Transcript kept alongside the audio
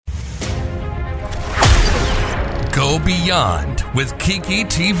Go beyond with Kiki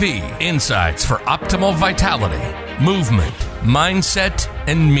TV. Insights for optimal vitality, movement, mindset,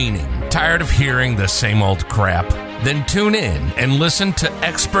 and meaning. Tired of hearing the same old crap? Then tune in and listen to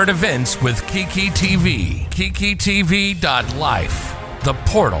expert events with Kiki TV. KikiTV.life. The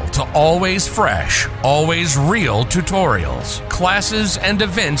portal to always fresh, always real tutorials, classes, and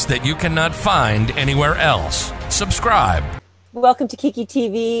events that you cannot find anywhere else. Subscribe. Welcome to Kiki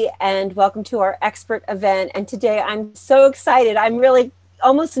TV and welcome to our expert event. And today I'm so excited. I'm really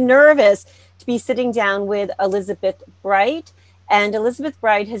almost nervous to be sitting down with Elizabeth Bright. And Elizabeth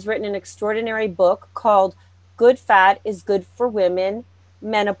Bright has written an extraordinary book called Good Fat is Good for Women,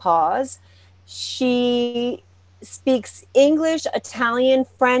 Menopause. She speaks English, Italian,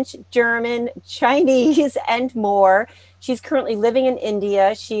 French, German, Chinese, and more. She's currently living in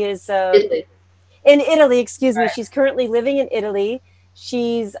India. She is in Italy, excuse me. She's currently living in Italy.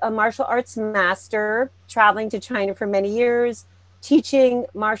 She's a martial arts master, traveling to China for many years, teaching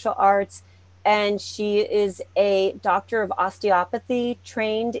martial arts, and she is a doctor of osteopathy,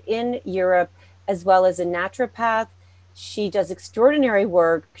 trained in Europe, as well as a naturopath. She does extraordinary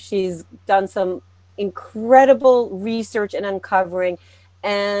work. She's done some incredible research and uncovering,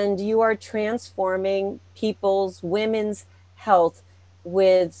 and you are transforming women's health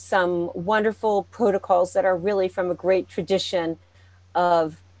with some wonderful protocols that are really from a great tradition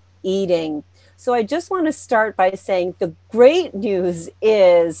of eating. So I just want to start by saying the great news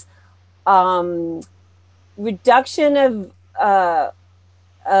is reduction of that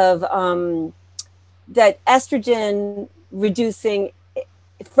estrogen reducing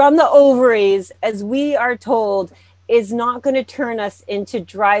from the ovaries, as we are told, is not going to turn us into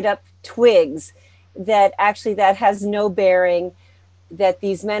dried up twigs, that actually that has no bearing, that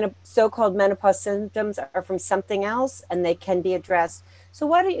these so-called menopause symptoms are from something else and they can be addressed. So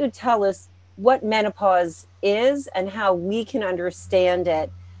why don't you tell us what menopause is and how we can understand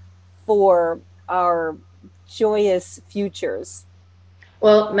it for our joyous futures?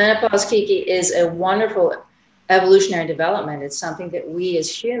 Well, menopause, Kiki, is a wonderful evolutionary development. It's something that we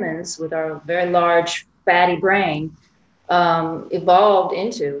as humans, with our very large fatty brain, evolved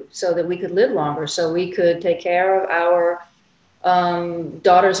into so that we could live longer, so we could take care of our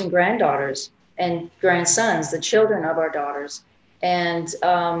daughters and granddaughters and grandsons, the children of our daughters. And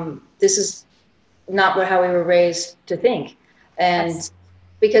this is not how we were raised to think. And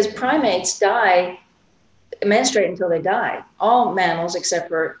because primates menstruate until they die. All mammals, except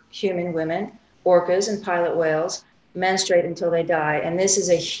for human women, orcas and pilot whales, menstruate until they die. And this is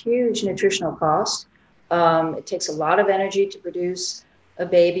a huge nutritional cost. It takes a lot of energy to produce a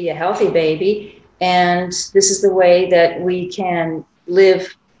baby, a healthy baby. And this is the way that we can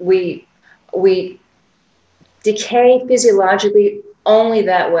live. We decay physiologically only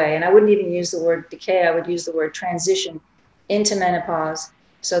that way. And I wouldn't even use the word decay. I would use the word transition into menopause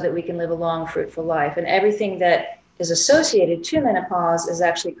so that we can live a long, fruitful life. And everything that is associated to menopause is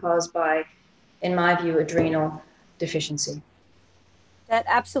actually caused by, in my view, adrenal deficiency. That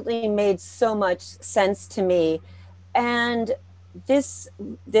absolutely made so much sense to me. And this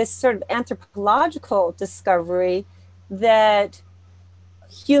sort of anthropological discovery that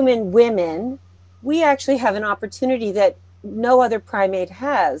human women, we actually have an opportunity that no other primate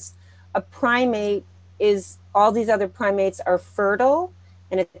has. A primate is, all these other primates are fertile,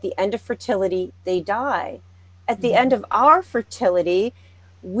 and at the end of fertility, they die. At the end of our fertility,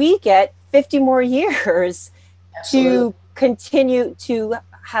 we get 50 more years to continue to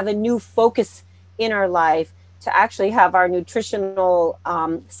have a new focus in our life, to actually have our nutritional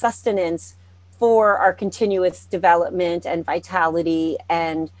sustenance for our continuous development and vitality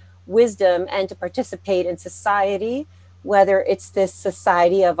and wisdom, and to participate in society, whether it's this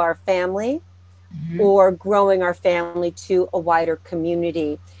society of our family or growing our family to a wider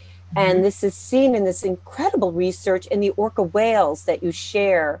community. And this is seen in this incredible research in the orca whales that you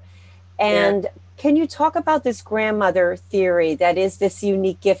share. And can you talk about this grandmother theory that is this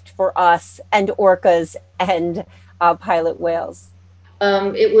unique gift for us and orcas and pilot whales?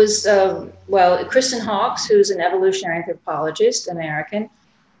 It was, Kristen Hawkes, who's an evolutionary anthropologist, American.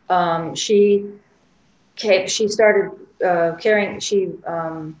 She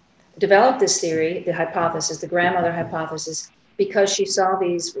developed this theory, the hypothesis, the grandmother hypothesis, because she saw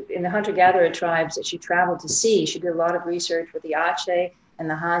these in the hunter-gatherer tribes that she traveled to see. She did a lot of research with the Ache and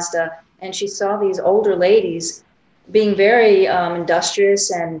the Hasda, and she saw these older ladies being very industrious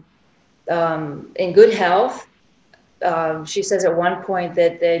and in good health. She says at one point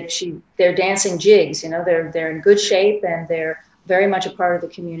that they're dancing jigs, they're in good shape and they're very much a part of the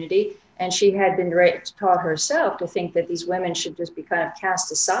community. And she had been taught herself to think that these women should just be kind of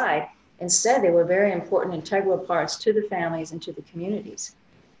cast aside Instead, they were very important, integral parts to the families and to the communities.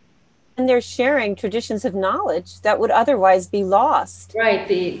 And they're sharing traditions of knowledge that would otherwise be lost. Right.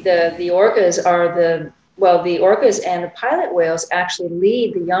 The orcas are the orcas and the pilot whales actually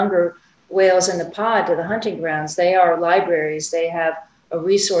lead the younger whales in the pod to the hunting grounds. They are libraries. They have a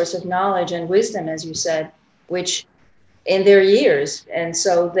resource of knowledge and wisdom, as you said, which in their years. And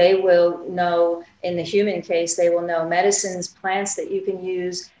so they will know, in the human case, they will know medicines, plants that you can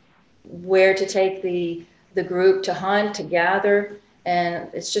use, where to take the group to hunt, to gather. And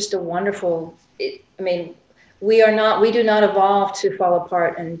it's just a wonderful, we do not evolve to fall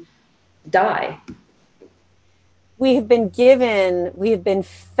apart and die. We have been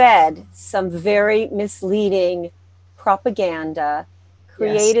fed some very misleading propaganda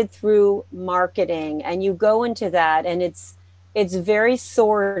created yes. through marketing. And you go into that and it's very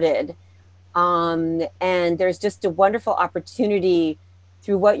sordid. And there's just a wonderful opportunity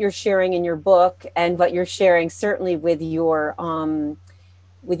through what you're sharing in your book and what you're sharing certainly with your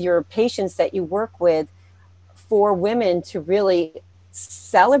patients that you work with, for women to really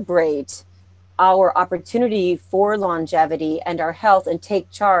celebrate our opportunity for longevity and our health and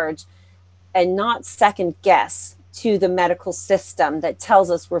take charge and not second guess to the medical system that tells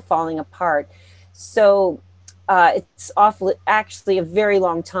us we're falling apart. So it's actually a very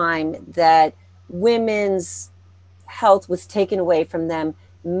long time that women's health was taken away from them,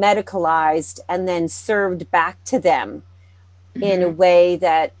 medicalized, and then served back to them mm-hmm. in a way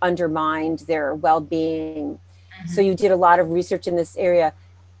that undermined their well-being. Mm-hmm. So you did a lot of research in this area.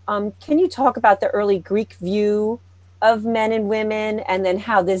 Can you talk about the early Greek view of men and women, and then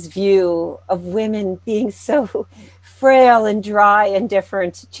how this view of women being so frail and dry and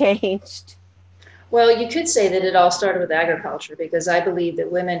different changed? Well, you could say that it all started with agriculture, because I believe that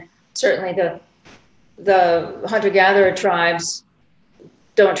women, certainly the hunter-gatherer tribes,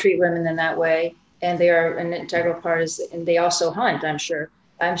 don't treat women in that way, and they are an integral part, and they also hunt. I'm sure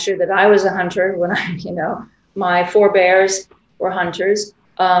that I was a hunter when my forebears were hunters.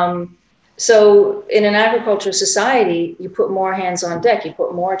 So in an agricultural society, you put more hands on deck, you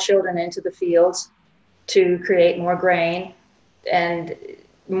put more children into the fields to create more grain, and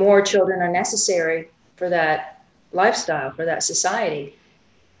more children are necessary for that lifestyle, for that society.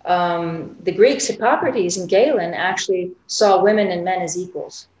 The Greeks, Hippocrates and Galen, actually saw women and men as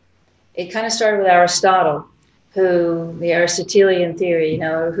equals. It kind of started with Aristotle, the Aristotelian theory,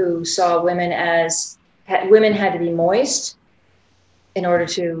 who saw women women had to be moist in order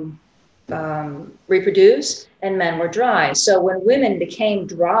to reproduce, and men were dry. So when women became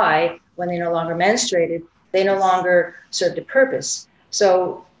dry, when they no longer menstruated, they no longer served a purpose.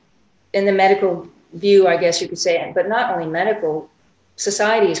 So in the medical view, I guess you could say, but not only medical,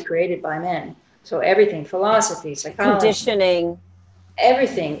 society is created by men. So everything, philosophy, psychology, conditioning,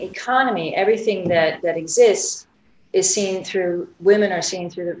 everything, economy, everything that exists is seen through, women are seen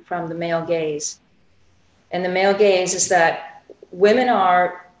through from the male gaze. And the male gaze is that women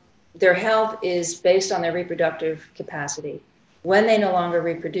their health is based on their reproductive capacity. When they no longer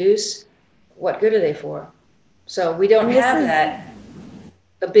reproduce, what good are they for? So we don't have that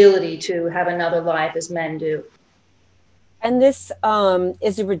ability to have another life as men do. And this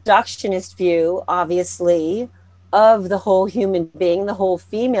is a reductionist view, obviously, of the whole human being, the whole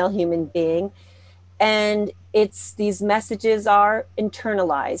female human being. And these messages are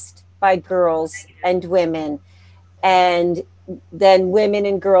internalized by girls and women. And then women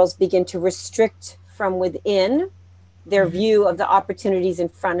and girls begin to restrict from within their view of the opportunities in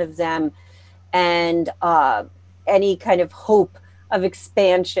front of them, and any kind of hope of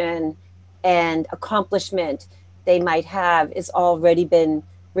expansion and accomplishment they might have is already been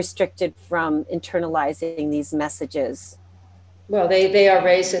restricted from internalizing these messages. Well, they are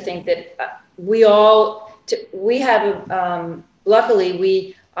raised to think that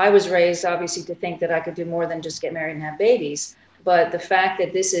luckily I was raised obviously to think that I could do more than just get married and have babies. But the fact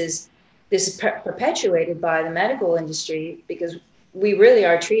that this is perpetuated by the medical industry, because we really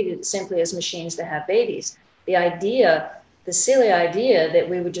are treated simply as machines to have babies. The silly idea that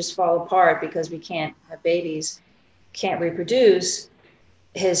we would just fall apart because we can't have babies, can't reproduce,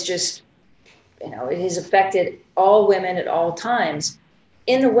 has just, it has affected all women at all times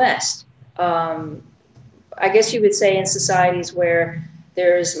in the West. I guess you would say in societies where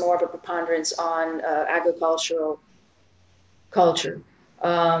there's more of a preponderance on agricultural culture.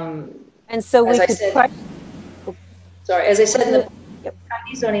 And so we could... As I said in the book,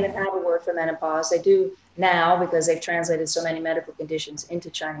 Chinese don't even have a word for menopause. They do now because they've translated so many medical conditions into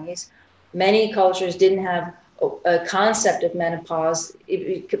Chinese. Many cultures didn't have a concept of menopause,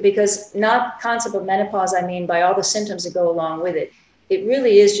 because not concept of menopause, I mean by all the symptoms that go along with it. It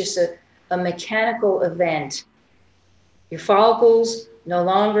really is just a mechanical event. Your follicles no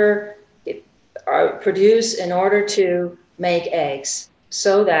longer are produced in order to make eggs,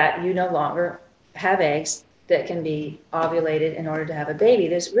 so that you no longer have eggs that can be ovulated in order to have a baby.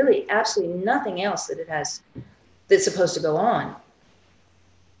 There's really absolutely nothing else that it has that's supposed to go on.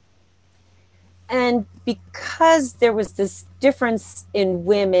 And because there was this difference in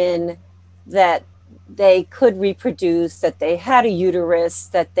women, that they could reproduce, that they had a uterus,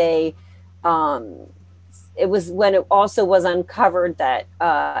 that they, it was when it also was uncovered that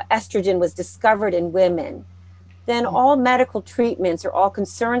estrogen was discovered in women, then all medical treatments or all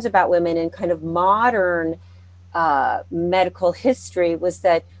concerns about women in kind of modern medical history was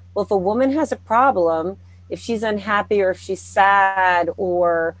that, well, if a woman has a problem, if she's unhappy or if she's sad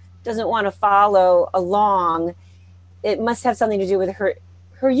or doesn't want to follow along, it must have something to do with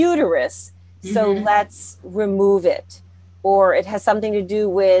her uterus. So let's remove it. Or it has something to do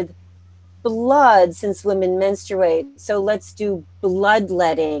with blood, since women menstruate. So let's do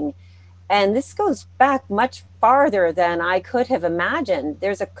bloodletting. And this goes back much farther than I could have imagined.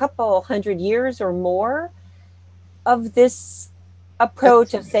 There's a couple hundred years or more of this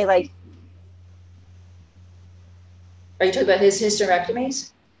approach of, say, like... Are you talking about his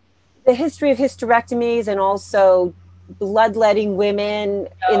hysterectomies? The history of hysterectomies, and also bloodletting women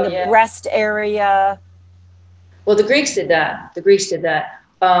in the breast area. Well, the Greeks did that.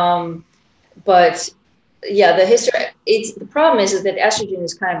 But yeah, the problem is that estrogen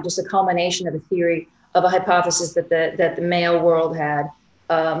is kind of just a culmination of a theory, of a hypothesis that the male world had,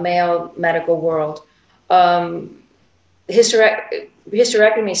 male medical world.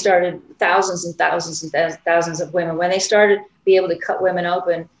 Hysterectomy started thousands and thousands and thousands of women. When they started to be able to cut women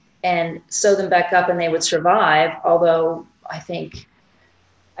open and sew them back up, and they would survive, although I think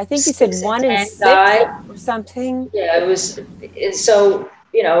you said 1 in 6 or something. Yeah, it was. So,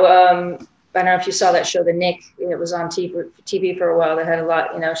 you know, I don't know if you saw that show, The Nick. It was on TV for a while. That had a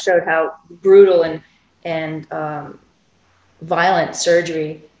lot, you know, showed how brutal and violent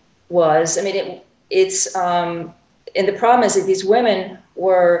surgery was. I mean, it's and the problem is that these women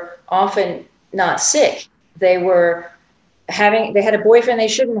were often not sick. They had a boyfriend they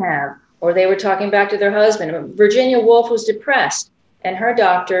shouldn't have, or they were talking back to their husband. Virginia Woolf was depressed, and her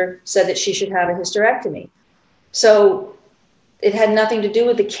doctor said that she should have a hysterectomy. So it had nothing to do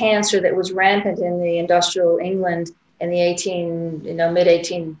with the cancer that was rampant in the industrial England in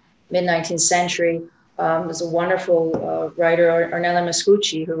the mid-19th century. There's a wonderful writer, Ornella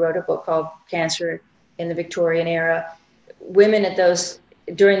Mascucci, who wrote a book called Cancer in the Victorian Era. Women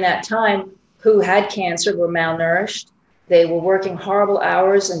during that time who had cancer were malnourished. They were working horrible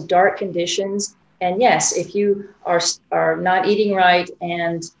hours in dark conditions. And yes, if you are not eating right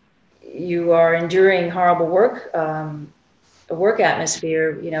and you are enduring horrible work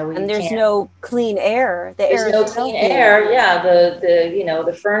atmosphere, you know, and there's no clean air. There's no clean air. Yeah,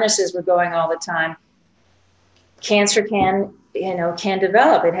 the furnaces were going all the time. Cancer can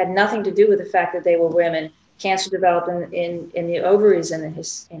develop. It had nothing to do with the fact that they were women. Cancer developed in the ovaries and in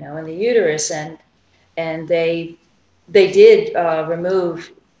the uterus, and they did do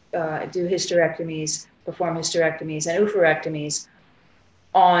hysterectomies, perform hysterectomies and oophorectomies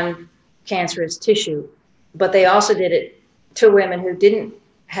on cancerous tissue, but they also did it to women who didn't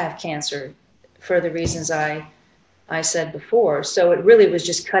have cancer for the reasons I said before. So it really was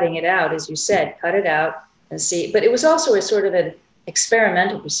just cutting it out, as you said, cut it out and see. But it was also a sort of an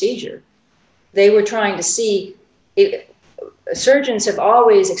experimental procedure. They were trying to see it. Surgeons have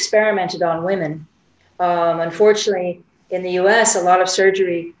always experimented on women. Unfortunately, in the US, a lot of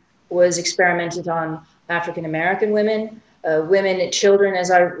surgery was experimented on African American women, children,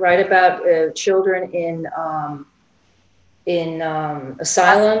 as I write about, children in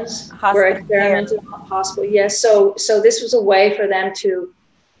asylums were experimented on, hospital. Yes, so this was a way for them to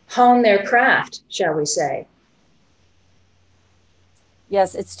hone their craft, shall we say?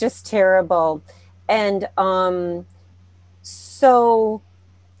 Yes, it's just terrible. And so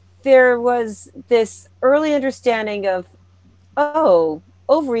there was this early understanding of,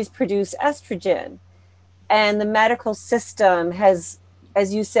 ovaries produce estrogen. And the medical system has,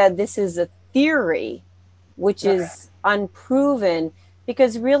 as you said, this is a theory, which is unproven,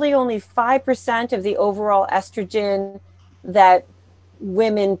 because really only 5% of the overall estrogen that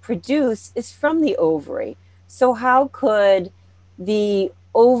women produce is from the ovary. So how could the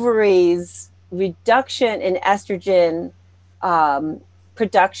ovaries' reduction in estrogen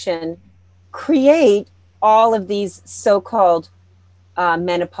production create all of these so-called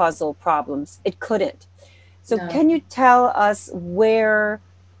menopausal problems? It couldn't. So can you tell us where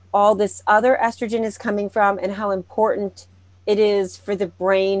all this other estrogen is coming from and how important it is for the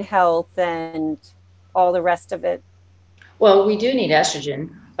brain health and all the rest of it? Well, we do need estrogen.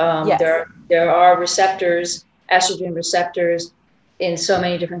 Yes. There are receptors, estrogen receptors, in so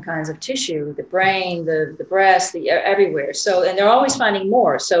many different kinds of tissue, the brain, the breast, everywhere. So, and they're always finding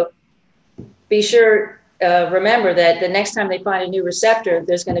more. So be sure, remember that the next time they find a new receptor,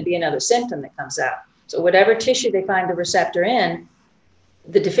 there's going to be another symptom that comes out. So whatever tissue they find the receptor in,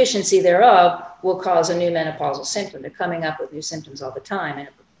 the deficiency thereof will cause a new menopausal symptom. They're coming up with new symptoms all the time, and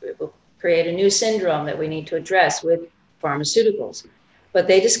it will create a new syndrome that we need to address with pharmaceuticals. But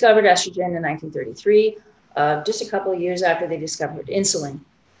they discovered estrogen in 1933, just a couple of years after they discovered insulin.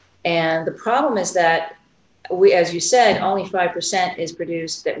 And the problem is that we, as you said, only 5% is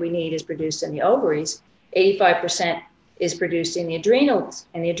produced that we need is produced in the ovaries. 85% is produced in the adrenals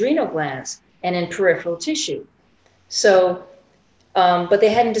and the adrenal glands and in peripheral tissue. So, but they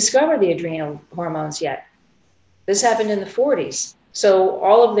hadn't discovered the adrenal hormones yet. This happened in the 40s. So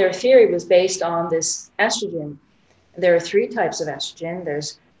all of their theory was based on this estrogen. There are 3 types of estrogen.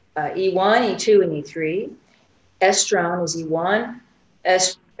 There's E1, E2, and E3. Estrone is E1,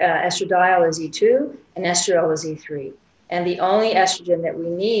 estradiol is E2, and estriol is E3. And the only estrogen that we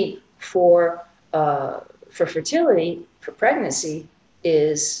need for fertility, for pregnancy,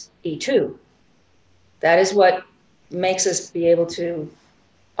 is E2. That is what makes us be able to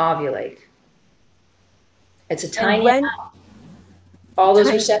ovulate. It's a tiny amount. All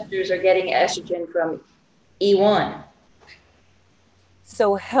those receptors are getting estrogen from E1.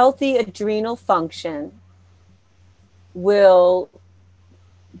 So healthy adrenal function will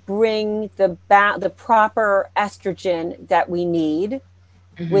bring the proper estrogen that we need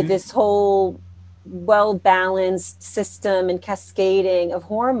with this whole well-balanced system and cascading of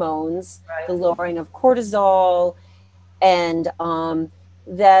hormones, the lowering of cortisol, and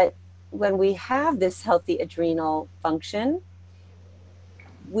that when we have this healthy adrenal function,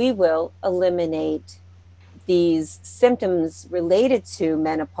 we will eliminate these symptoms related to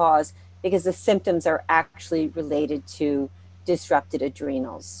menopause, because the symptoms are actually related to disrupted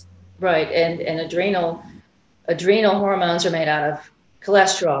adrenals. Right, and adrenal hormones are made out of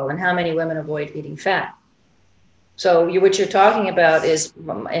cholesterol, and how many women avoid eating fat? So what you're talking about is,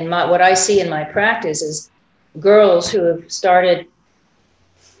 what I see in my practice is girls who have started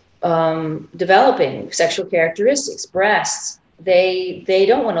developing sexual characteristics, breasts. They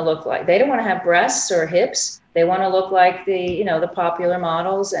don't want to look like, they don't want to have breasts or hips. They want to look like the popular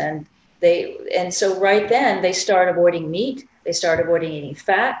models, and so right then they start avoiding meat. They start avoiding eating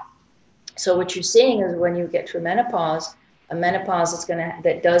fat. So what you're seeing is when you get to menopause, a menopause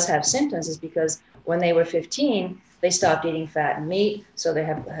that does have symptoms is because when they were 15, they stopped eating fat and meat. So they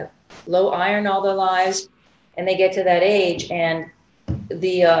have low iron all their lives, and they get to that age, and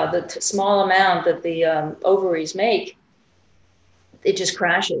the small amount that the ovaries make, it just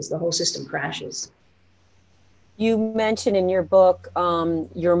crashes. The whole system crashes. You mentioned in your book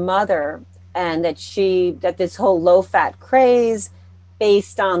your mother, and that this whole low-fat craze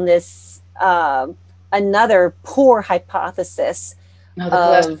based on this another poor hypothesis. No, the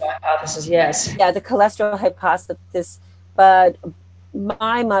cholesterol hypothesis, yes. Yeah, the cholesterol hypothesis. But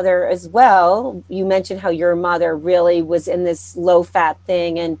my mother as well, you mentioned how your mother really was in this low-fat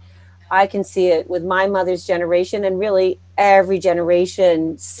thing, and I can see it with my mother's generation, and really every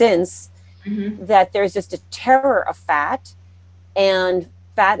generation since, that there's just a terror of fat, and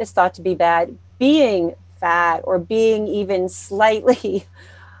fat is thought to be bad. Being fat or being even slightly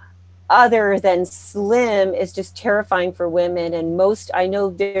other than slim is just terrifying for women. And I know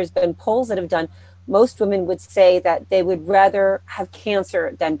there's been polls that have done, most women would say that they would rather have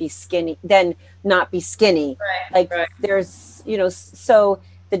cancer than be skinny, than not be skinny. There's, so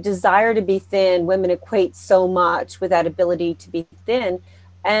the desire to be thin, women equate so much with that ability to be thin.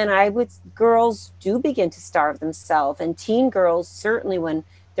 And girls do begin to starve themselves, and teen girls, certainly when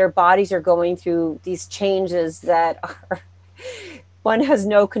their bodies are going through these changes that one has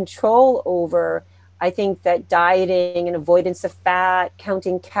no control over. I think that dieting and avoidance of fat,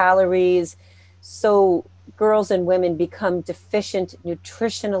 counting calories, so girls and women become deficient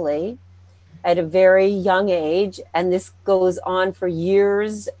nutritionally at a very young age, and this goes on for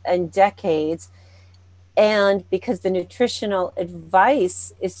years and decades. And because the nutritional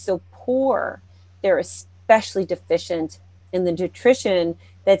advice is so poor, they're especially deficient in the nutrition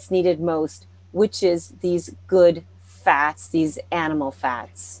that's needed most, which is these good fats, these animal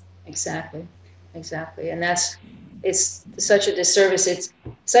fats. Exactly. And it's such a disservice. It's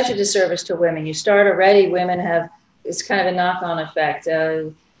such a disservice to women. You start already, it's kind of a knock-on effect.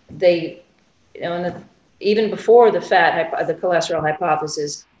 Even before the cholesterol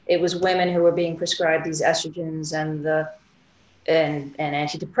hypothesis, it was women who were being prescribed these estrogens and the and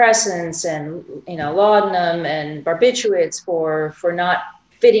antidepressants and laudanum and barbiturates for not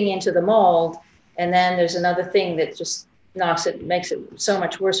fitting into the mold. And then there's another thing that just makes it so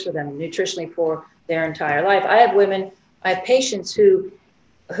much worse for them nutritionally for their entire life. I have patients who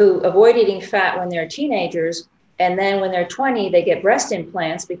avoid eating fat when they're teenagers, and then when they're 20, they get breast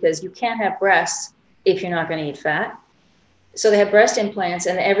implants because you can't have breasts if you're not going to eat fat. So they have breast implants,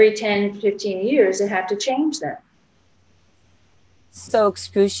 and every 10, 15 years, they have to change them. So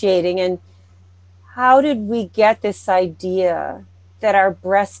excruciating. And how did we get this idea that our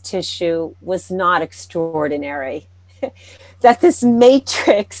breast tissue was not extraordinary? That this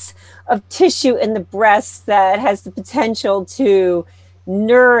matrix of tissue in the breast that has the potential to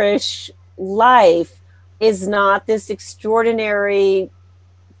nourish life is not this extraordinary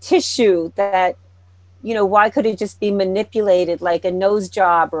tissue that, why could it just be manipulated like a nose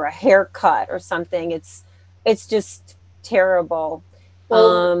job or a haircut or something? It's just terrible.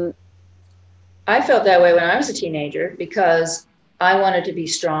 Well, I felt that way when I was a teenager because I wanted to be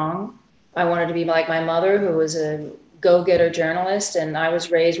strong. I wanted to be like my mother, who was a go-getter journalist, and I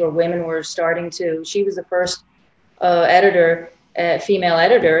was raised where women were she was the first female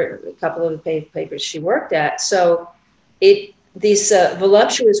editor, a couple of the papers she worked at. So this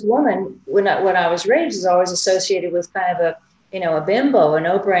voluptuous woman, when I was raised, is always associated with kind of a bimbo, a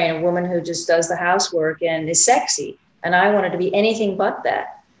no-brain, a woman who just does the housework and is sexy. And I wanted to be anything but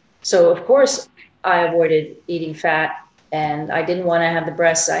that. So of course I avoided eating fat, and I didn't want to have the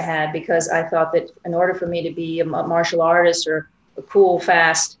breasts I had because I thought that in order for me to be a martial artist or a cool,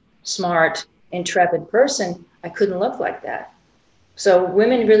 fast, smart, intrepid person, I couldn't look like that. So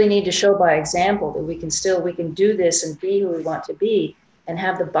women really need to show by example that we can do this and be who we want to be and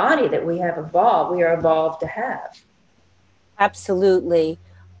have the body that we are evolved to have. Absolutely.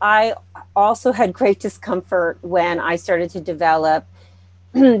 I also had great discomfort when I started to develop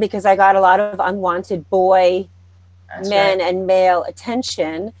because I got a lot of unwanted men and male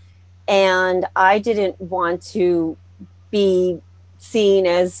attention, and I didn't want to be seen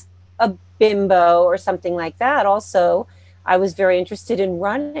as a bimbo or something like that. Also, I was very interested in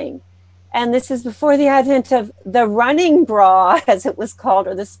running. And this is before the advent of the running bra, as it was called,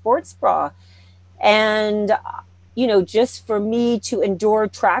 or the sports bra. And, just for me to endure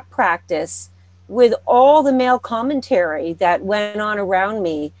track practice with all the male commentary that went on around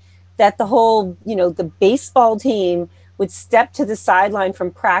me, that the whole, the baseball team would step to the sideline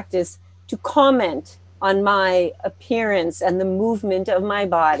from practice to comment on my appearance and the movement of my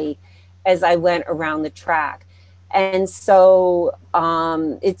body as I went around the track. And so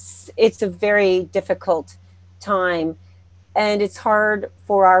it's a very difficult time, and it's hard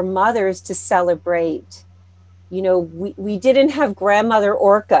for our mothers to celebrate. We didn't have grandmother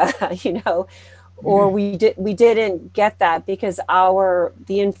Orca, or we didn't get that because the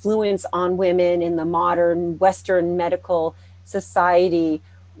influence on women in the modern Western medical society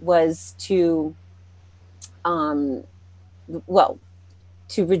was to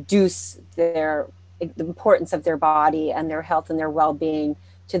reduce the importance of their body and their health and their well-being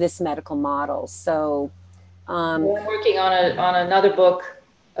to this medical model. So I'm working on another book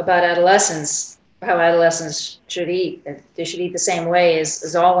about adolescents, how adolescents should eat. They should eat the same way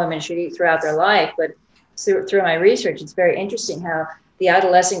as all women should eat throughout their life. But through my research, it's very interesting how the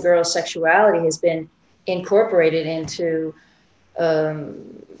adolescent girl's sexuality has been incorporated into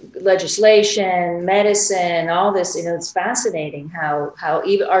legislation, medicine, all this. It's fascinating how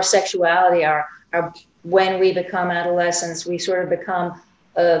even our sexuality, when we become adolescents, we sort of become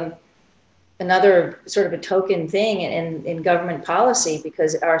another sort of a token thing in government policy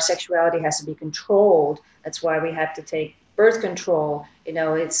because our sexuality has to be controlled. That's why we have to take birth control.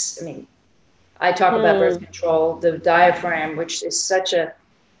 I talk about birth control, the diaphragm, which is such a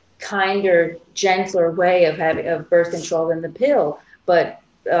kinder, gentler way of birth control than the pill. But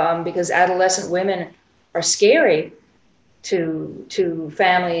because adolescent women are scary to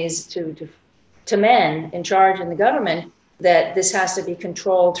families, to men in charge in the government, that this has to be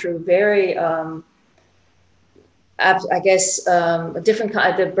controlled through very, a different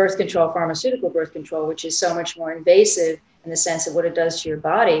kind of birth control, pharmaceutical birth control, which is so much more invasive in the sense of what it does to your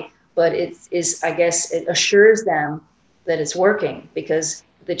body. But it assures them that it's working because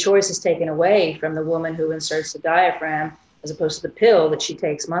the choice is taken away from the woman who inserts the diaphragm as opposed to the pill that she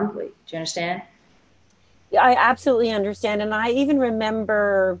takes monthly. Do you understand? Yeah, I absolutely understand. And I even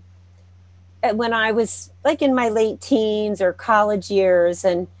remember when I was like in my late teens or college years,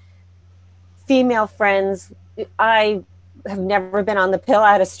 and female friends, I have never been on the pill.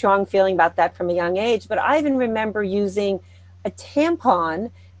 I had a strong feeling about that from a young age, but I even remember using a tampon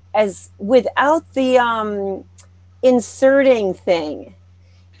without the inserting thing,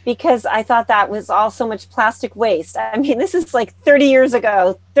 because I thought that was all so much plastic waste. I mean, this is like 30 years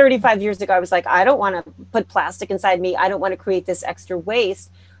ago, 35 years ago. I was like, I don't want to put plastic inside me. I don't want to create this extra waste.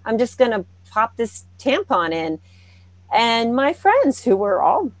 I'm just going to pop this tampon in. And my friends, who were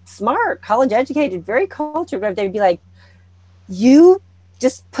all smart, college educated, very cultured, they'd be like, you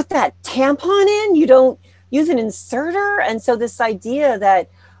just put that tampon in? You don't use an inserter? And so this idea that,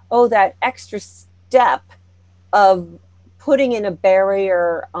 oh, that extra step of putting in a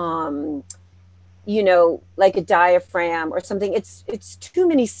barrier, you know, like a diaphragm or something, it's too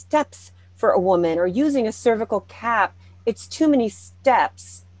many steps for a woman, or using a cervical cap, it's too many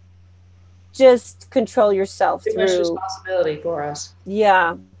steps. Just control yourself Too through much responsibility for us.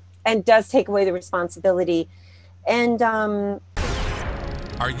 Yeah, and does take away the responsibility. And are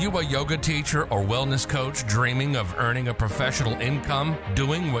you a yoga teacher or wellness coach dreaming of earning a professional income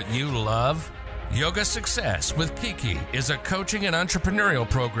doing what you love? Yoga Success with Kiki is a coaching and entrepreneurial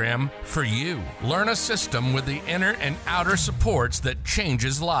program for you. Learn a system with the inner and outer supports that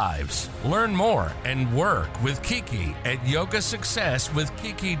changes lives. Learn more and work with Kiki at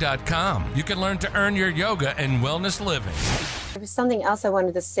yogasuccesswithkiki.com. You can learn to earn your yoga and wellness living. there was something else I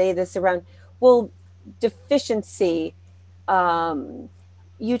wanted to say this around, well, deficiency.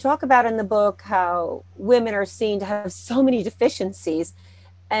 You talk about in the book how women are seen to have so many deficiencies,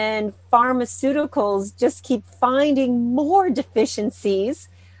 and pharmaceuticals just keep finding more deficiencies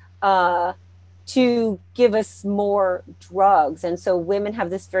to give us more drugs. And so women have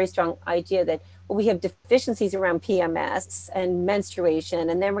this very strong idea that, well, we have deficiencies around PMS and menstruation,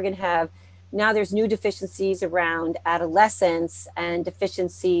 and then we're going to have, now there's new deficiencies around adolescence and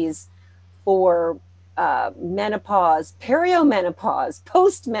deficiencies for menopause, periomenopause,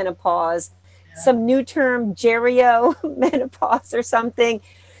 postmenopause, some new term, geriomenopause or something.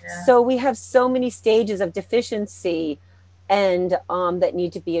 Yeah. So we have so many stages of deficiency and that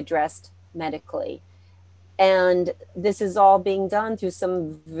need to be addressed medically. And this is all being done through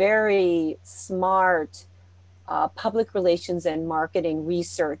some very smart public relations and marketing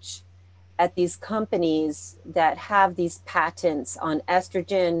research at these companies that have these patents on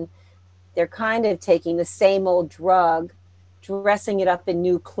estrogen. They're kind of taking the same old drug, dressing it up in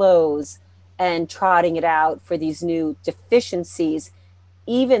new clothes, and trotting it out for these new deficiencies,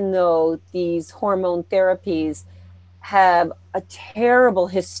 even though these hormone therapies have a terrible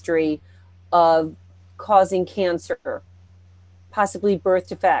history of causing cancer, possibly birth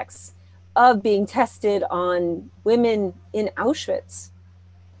defects, of being tested on women in Auschwitz,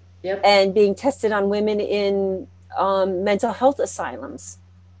 and being tested on women in mental health asylums.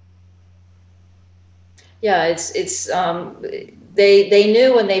 Yeah, it's they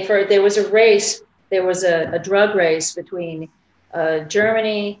knew when they first, there was a race, there was a drug race between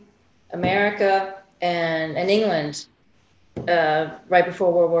Germany, America, and England right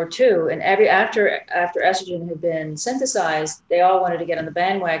before World War II. And after estrogen had been synthesized, they all wanted to get on the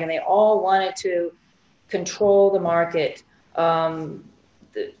bandwagon. They all wanted to control the market.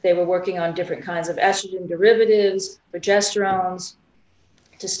 They were working on different kinds of estrogen derivatives, progesterones,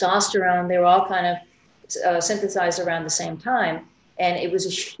 testosterone. They were all kind of synthesized around the same time. And it was a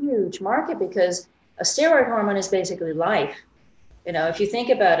huge market because a steroid hormone is basically life. You know, if you think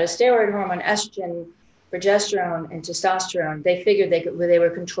about it, a steroid hormone, estrogen, progesterone, and testosterone, they figured they were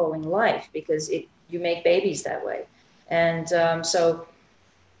controlling life because you make babies that way. And so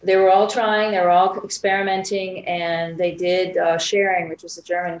they were all trying, they were all experimenting, and they did Sharing, which was a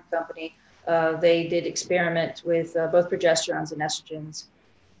German company. They did experiment with both progesterones and estrogens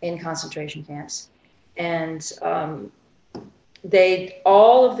in concentration camps. And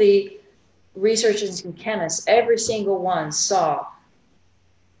all of the researchers and chemists, every single one saw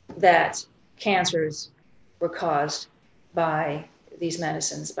that cancers were caused by these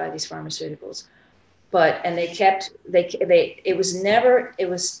medicines, by these pharmaceuticals. And it was never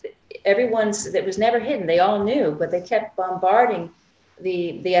hidden. They all knew, but they kept bombarding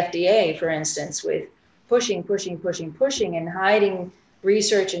the FDA, for instance, with pushing and hiding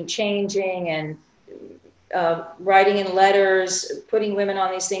research and changing and writing in letters, putting women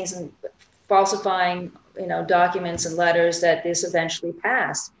on these things and falsifying, documents and letters that this eventually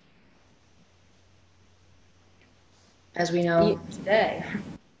passed, as we know today.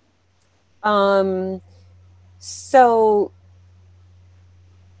 So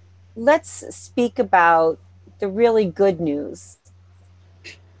let's speak about the really good news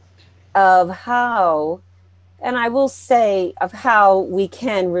of how, and I will say of how we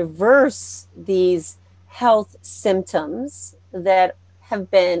can reverse these health symptoms that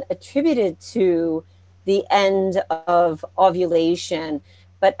have been attributed to the end of ovulation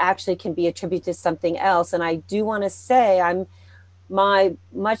but actually can be attributed to something else. And I do want to say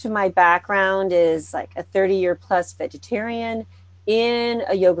much of my background is like a 30-year plus vegetarian in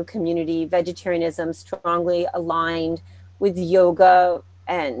a yoga community. Vegetarianism strongly aligned with yoga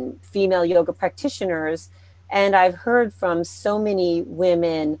and female yoga practitioners. And I've heard from so many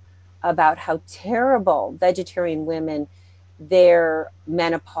women about how terrible vegetarian women, their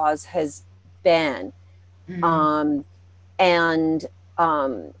menopause has been.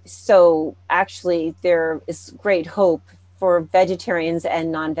 So actually there is great hope for vegetarians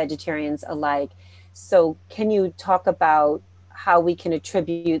and non-vegetarians alike. So can you talk about how we can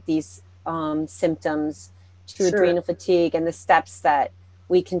attribute these symptoms to adrenal fatigue and the steps that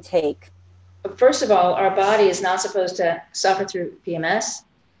we can take? First of all, our body is not supposed to suffer through PMS.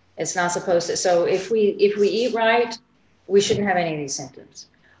 It's not supposed to. So if we eat right, we shouldn't have any of these symptoms.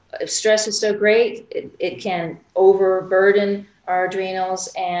 If stress is so great, it can overburden our adrenals,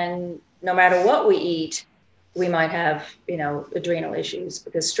 and no matter what we eat, we might have, adrenal issues,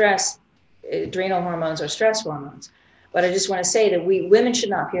 because adrenal hormones are stress hormones. But I just want to say that women should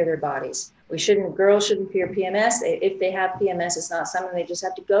not fear their bodies. Girls shouldn't fear PMS. If they have PMS, it's not something they just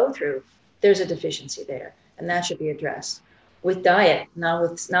have to go through. There's a deficiency there, and that should be addressed with diet, not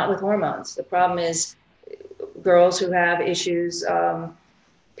with hormones. The problem is girls who have issues,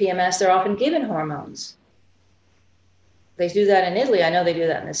 PMS, they're often given hormones. They do that in Italy. I know they do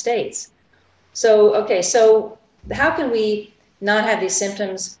that in the States. So how can we not have these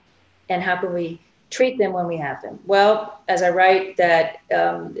symptoms, and how can we treat them when we have them? Well, as I write, that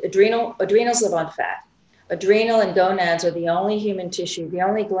adrenals live on fat. Adrenal and gonads are the only human tissue, the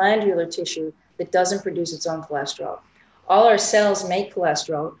only glandular tissue that doesn't produce its own cholesterol. All our cells make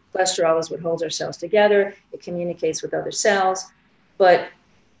cholesterol. Cholesterol is what holds our cells together. It communicates with other cells, but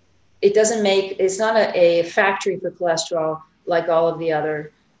it's not a factory for cholesterol like all of the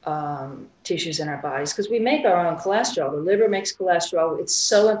other tissues in our bodies, because we make our own cholesterol. The liver makes cholesterol. It's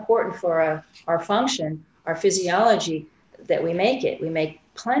so important for our function, our physiology, that we make it. We make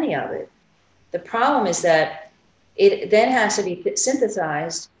plenty of it. The problem is that it then has to be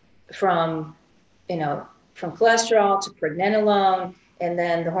synthesized from cholesterol to pregnenolone, and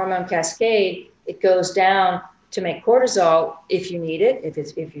then the hormone cascade, it goes down to make cortisol if you need it,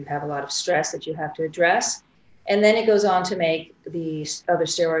 if you have a lot of stress that you have to address. And then it goes on to make the other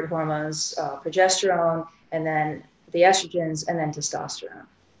steroid hormones, progesterone, and then the estrogens, and then testosterone.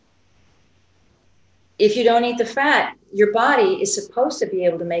 If you don't eat the fat, your body is supposed to be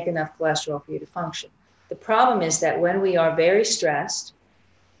able to make enough cholesterol for you to function. The problem is that when we are very stressed,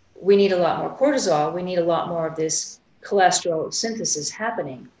 we need a lot more cortisol. We need a lot more of this cholesterol synthesis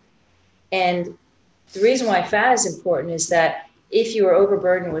happening. And the reason why fat is important is that if you are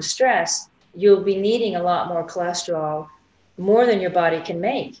overburdened with stress, you'll be needing a lot more cholesterol, more than your body can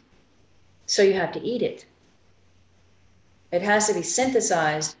make. So you have to eat it. It has to be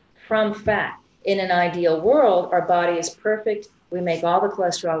synthesized from fat. In an ideal world, our body is perfect. We make all the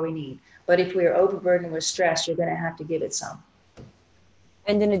cholesterol we need. But if we are overburdened with stress, you're going to have to give it some.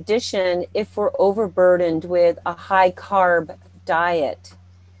 And in addition, if we're overburdened with a high carb diet,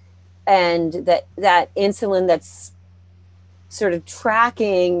 and that insulin that's sort of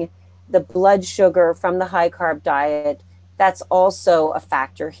tracking the blood sugar from the high carb diet, that's also a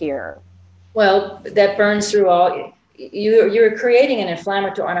factor here. Well, that burns through all. You're creating an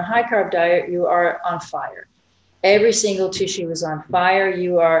inflammatory. On a high carb diet, you are on fire. Every single tissue is on fire.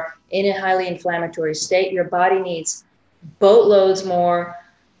 You are in a highly inflammatory state. Your body needs boatloads more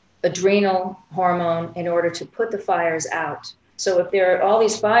adrenal hormone in order to put the fires out. So if there are all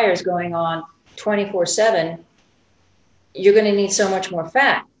these fires going on 24/7, you're going to need so much more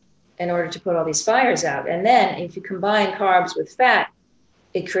fat in order to put all these fires out. And then if you combine carbs with fat,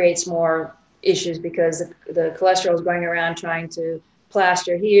 it creates more issues, because the cholesterol is going around trying to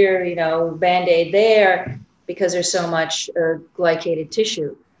plaster here, Band-Aid there, because there's so much glycated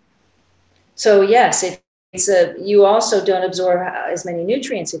tissue. So yes, you also don't absorb as many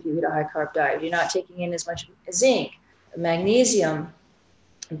nutrients if you eat a high carb diet. You're not taking in as much zinc, magnesium,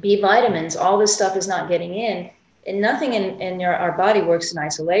 B vitamins. All this stuff is not getting in, and nothing in our body works in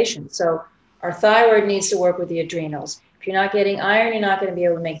isolation. So our thyroid needs to work with the adrenals. If you're not getting iron, you're not going to be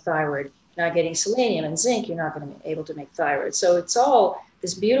able to make thyroid. If you're not getting selenium and zinc, you're not going to be able to make thyroid. So it's all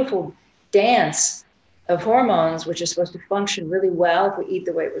this beautiful dance of hormones, which are supposed to function really well if we eat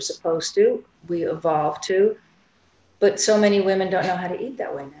the way we're supposed to. We evolve to. But so many women don't know how to eat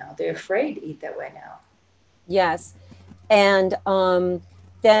that way now. They're afraid to eat that way now. Yes. And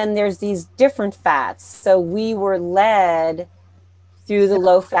then there's these different fats. So we were led through the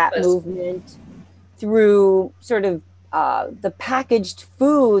low fat movement, through sort of the packaged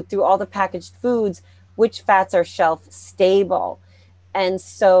food, through all the packaged foods, which fats are shelf stable. And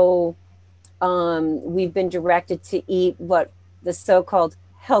so we've been directed to eat what the so-called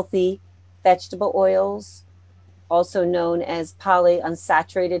healthy vegetable oils, also known as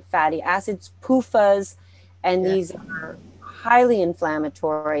polyunsaturated fatty acids, PUFAs, and these are highly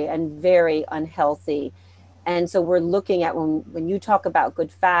inflammatory and very unhealthy. And so we're looking at, when you talk about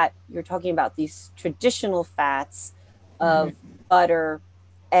good fat, you're talking about these traditional fats of butter,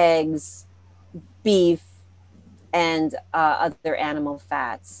 eggs, beef, and other animal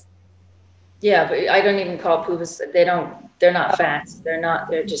fats. Yeah, but I don't even call PUFAs. They're not fats. They're not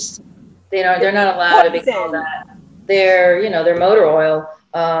allowed to be called that. They're motor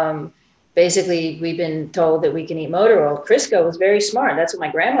oil. Basically, we've been told that we can eat motor oil. Crisco was very smart. That's what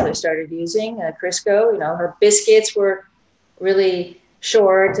my grandmother started using. Crisco, her biscuits were really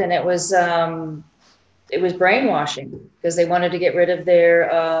short, and it was brainwashing because they wanted to get rid of their,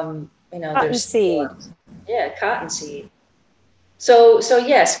 cottonseed. Yeah, cottonseed. So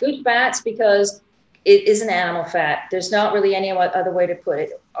yes, good fats, because it is an animal fat. There's not really any other way to put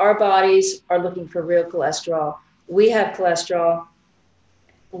it. Our bodies are looking for real cholesterol. We have cholesterol.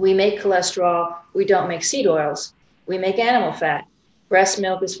 We make cholesterol. We don't make seed oils. We make animal fat. Breast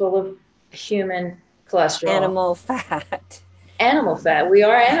milk is full of human cholesterol. Animal fat. Animal fat. We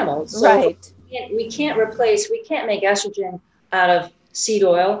are animals. So right. We can't make estrogen out of seed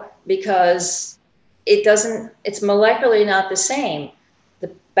oil because it's molecularly not the same.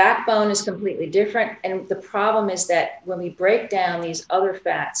 The backbone is completely different. And the problem is that when we break down these other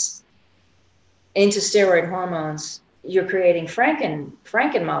fats into steroid hormones, you're creating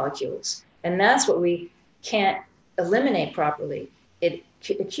Franken molecules. And that's what we can't eliminate properly. It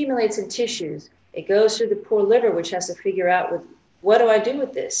accumulates in tissues. It goes through the poor liver, which has to figure out what do I do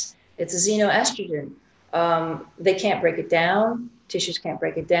with this? It's a xenoestrogen. They can't break it down. Tissues can't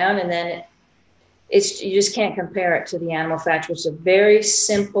break it down. And then you just can't compare it to the animal fat, which is a very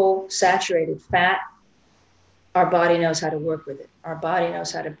simple saturated fat. Our body knows how to work with it. Our body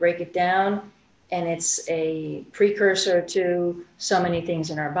knows how to break it down. And it's a precursor to so many things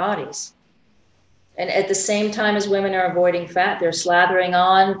in our bodies. And at the same time as women are avoiding fat, they're slathering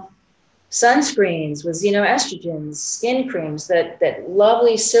on sunscreens with xenoestrogens, skin creams, that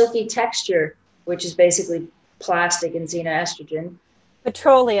lovely silky texture, which is basically plastic and xenoestrogen.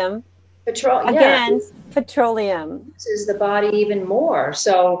 Petroleum. Again, petroleum. This is the body even more.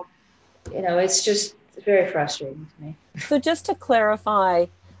 So, it's very frustrating to me. So just to clarify,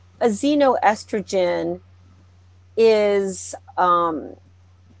 a xenoestrogen is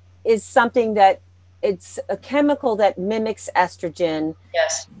something that it's a chemical that mimics estrogen.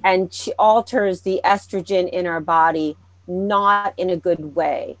 Yes. And alters the estrogen in our body, not in a good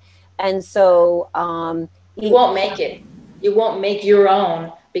way. And so you won't make it. You won't make your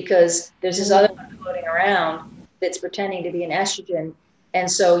own, because there's this other one floating around that's pretending to be an estrogen.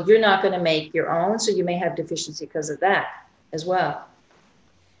 And so you're not going to make your own. So you may have deficiency because of that as well.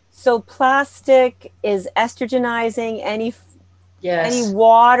 So plastic is estrogenizing. Any Yes.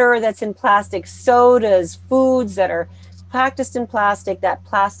 water that's in plastic, sodas, foods that are practiced in plastic, that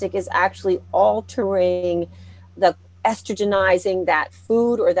plastic is actually altering the estrogenizing that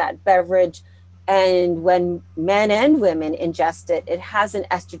food or that beverage. And when men and women ingest it, it has an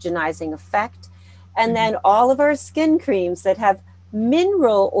estrogenizing effect. And then all of our skin creams that have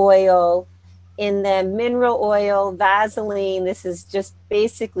mineral oil in them, mineral oil, Vaseline, this is just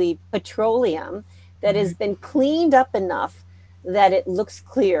basically petroleum that has been cleaned up enough that it looks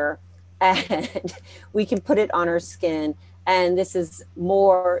clear and we can put it on our skin. And this is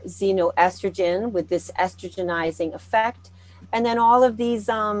more xenoestrogen with this estrogenizing effect. And then all of these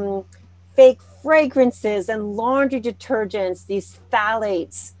fake fragrances and laundry detergents, these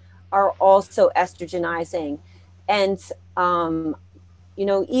phthalates are also estrogenizing. And,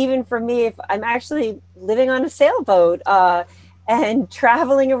 even for me, if I'm actually living on a sailboat and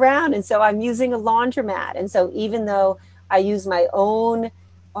traveling around, and so I'm using a laundromat. And so even though I use my own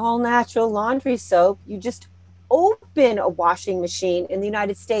all natural laundry soap, you just open a washing machine in the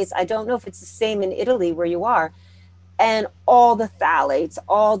United States. I don't know if it's the same in Italy where you are. And all the phthalates,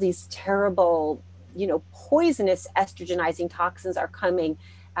 all these terrible, poisonous estrogenizing toxins are coming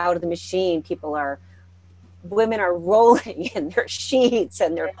out of the machine. Women are rolling in their sheets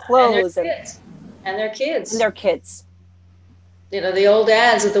and their clothes and their kids. The old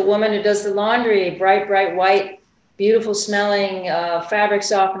ads of the woman who does the laundry, bright white, beautiful smelling fabric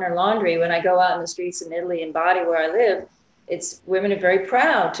softener laundry. When I go out in the streets in Italy and Bari where I live, women are very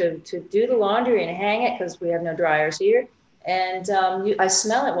proud to do the laundry and hang it because we have no dryers here. And I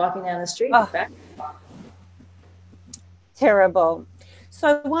smell it walking down the street. Oh. terrible. So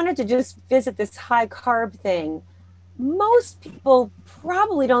I wanted to just visit this high carb thing. Most people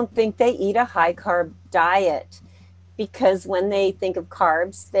probably don't think they eat a high carb diet because when they think of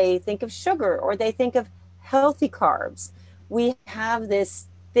carbs, they think of sugar or they think of healthy carbs. We have this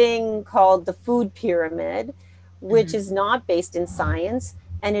thing called the food pyramid, which is not based in science,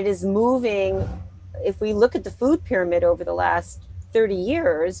 and it is moving. If we look at the food pyramid over the last 30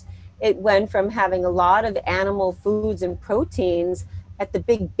 years, it went from having a lot of animal foods and proteins at the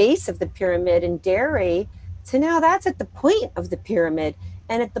big base of the pyramid and dairy to now that's at the point of the pyramid.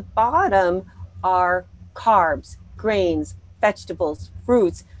 And at the bottom are carbs, grains, vegetables,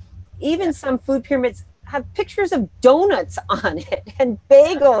 fruits. Even some food pyramids have pictures of donuts on it and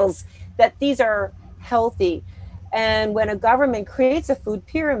bagels, that these are healthy. And when a government creates a food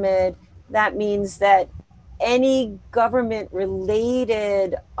pyramid, that means that any government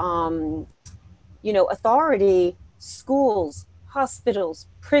related authority, schools, hospitals,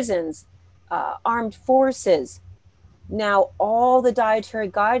 prisons, armed forces, now all the dietary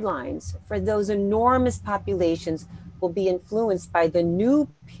guidelines for those enormous populations will be influenced by the new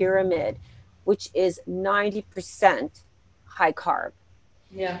pyramid, which is 90% high carb.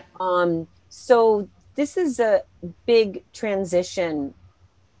 Yeah. So this is a big transition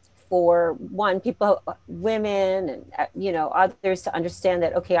for people, women, and others to understand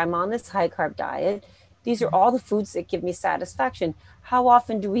that, okay, I'm on this high carb diet. These are all the foods that give me satisfaction. How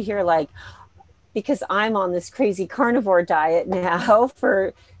often do we hear like, because I'm on this crazy carnivore diet now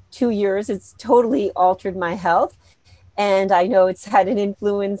for 2 years, it's totally altered my health. And I know it's had an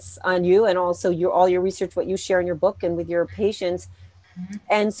influence on you and also all your research, what you share in your book and with your patients.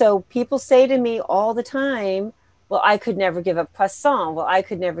 And so people say to me all the time, well, I could never give up croissant. Well, I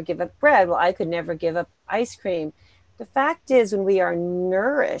could never give up bread. Well, I could never give up ice cream. The fact is, when we are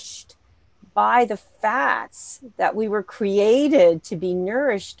nourished by the fats that we were created to be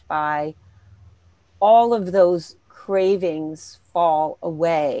nourished by, all of those cravings fall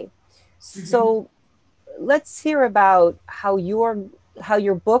away. So let's hear about how your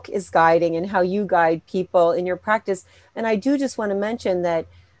book is guiding and how you guide people in your practice. And I do just want to mention that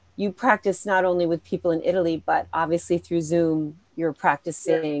you practice not only with people in Italy, but obviously through Zoom, you're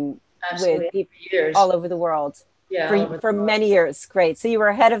practicing with people all over the world for many years. Great. So you were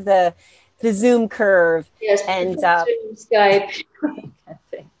ahead of the Zoom curve. Yes, and Zoom, Skype.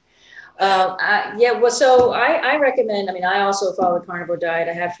 So I recommend, I also follow the carnivore diet.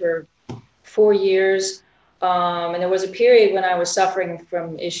 I have for 4 years. And there was a period when I was suffering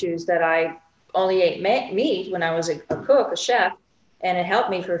from issues that I only ate meat when I was a cook, a chef, and it helped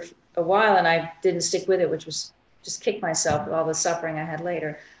me for a while, and I didn't stick with it, which was just kick myself with all the suffering I had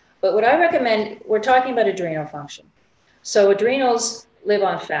later. But what I recommend, we're talking about adrenal function. So adrenals live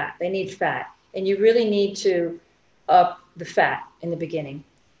on fat. They need fat, and you really need to up the fat in the beginning.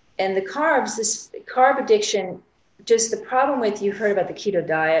 And the carbs, this carb addiction, just the problem with, you've heard about the keto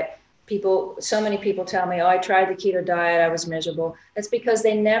diet. So many people tell me, oh, I tried the keto diet, I was miserable. That's because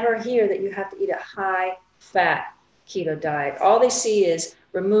they never hear that you have to eat a high fat keto diet. All they see is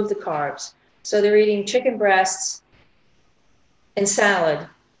remove the carbs. So they're eating chicken breasts and salad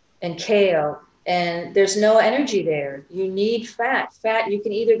and kale, and there's no energy there. You need fat. Fat, you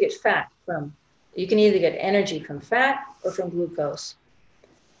can either get energy from fat or from glucose.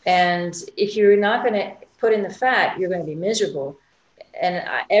 And if you're not going to put in the fat, you're going to be miserable. And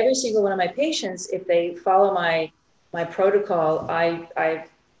every single one of my patients, if they follow my protocol, I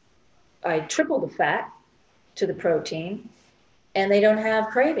triple the fat to the protein, and they don't have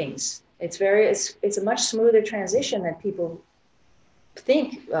cravings. It's a much smoother transition than people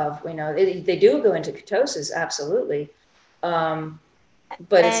think of. They do go into ketosis, absolutely,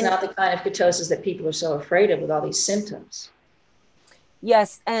 but it's not the kind of ketosis that people are so afraid of with all these symptoms.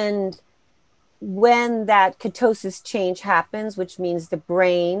 Yes, and when that ketosis change happens, which means the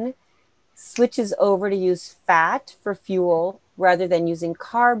brain switches over to use fat for fuel rather than using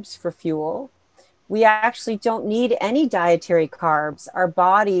carbs for fuel, we actually don't need any dietary carbs. Our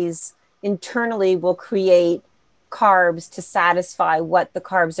bodies internally will create carbs to satisfy what the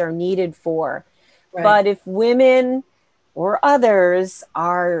carbs are needed for. Right. But if women or others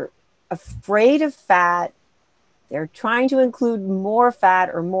are afraid of fat, they're trying to include more fat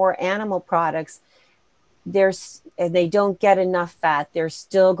or more animal products, and they don't get enough fat, they're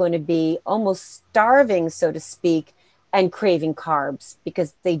still going to be almost starving, so to speak, and craving carbs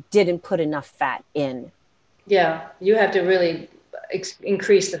because they didn't put enough fat in. Yeah, you have to really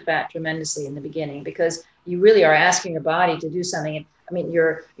increase the fat tremendously in the beginning because you really are asking your body to do something.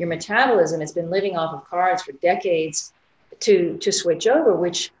 Your metabolism has been living off of carbs for decades to switch over,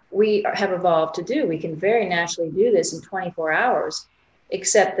 which we have evolved to do. We can very naturally do this in 24 hours,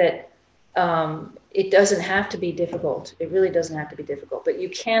 except that it doesn't have to be difficult. It really doesn't have to be difficult, but you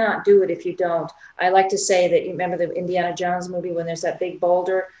cannot do it if you don't. I like to say that, you remember the Indiana Jones movie when there's that big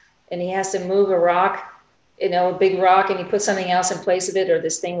boulder and he has to move a rock, a big rock, and he puts something else in place of it, or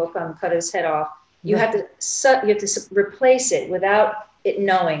this thing will come cut his head off. You have to replace it without it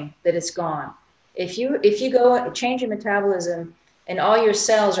knowing that it's gone. If you go change your metabolism and all your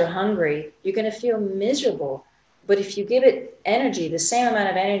cells are hungry, you're going to feel miserable. But if you give it energy, the same amount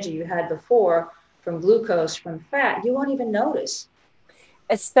of energy you had before from glucose, from fat, you won't even notice.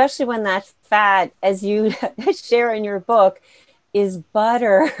 Especially when that fat, as you share in your book, is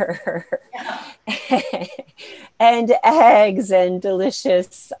butter and eggs and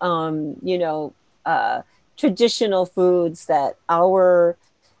delicious, traditional foods that our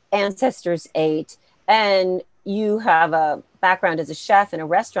ancestors ate. And you have a background as a chef and a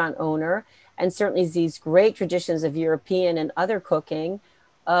restaurant owner, and certainly these great traditions of European and other cooking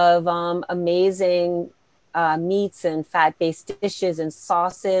of amazing meats and fat-based dishes and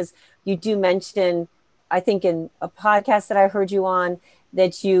sauces. You do mention, I think in a podcast that I heard you on,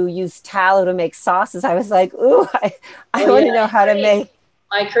 that you use tallow to make sauces. I was like, ooh, I want to know how to make.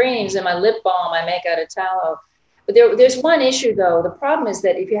 My creams and my lip balm I make out of tallow. But there's one issue though. The problem is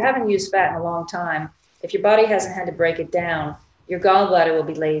that if you haven't used fat in a long time, if your body hasn't had to break it down, your gallbladder will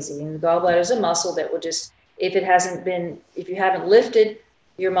be lazy. And the gallbladder is a muscle that will just, if you haven't lifted,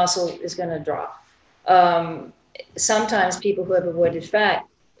 your muscle is going to drop. Sometimes people who have avoided fat,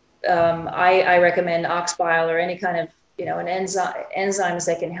 I recommend ox bile or any kind of, an enzymes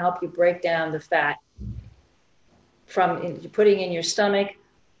that can help you break down the fat from putting in your stomach.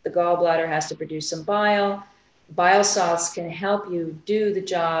 The gallbladder has to produce some bile. Bile salts can help you do the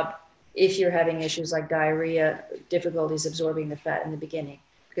job if you're having issues like diarrhea, difficulties absorbing the fat in the beginning,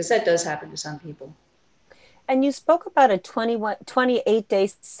 because that does happen to some people. And you spoke about a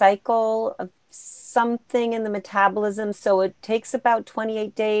 28-day cycle of something in the metabolism. So it takes about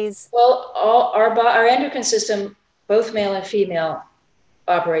 28 days. Well, our endocrine system, both male and female,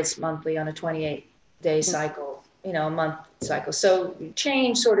 operates monthly on a 28-day cycle, a month cycle. So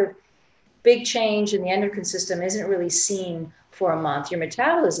big change in the endocrine system isn't really seen for a month. Your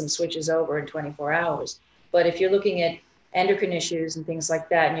metabolism switches over in 24 hours. But if you're looking at endocrine issues and things like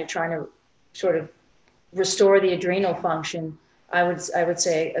that, and you're trying to sort of restore the adrenal function, I would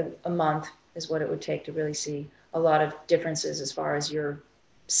say a month is what it would take to really see a lot of differences as far as your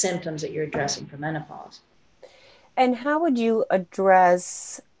symptoms that you're addressing for menopause. And how would you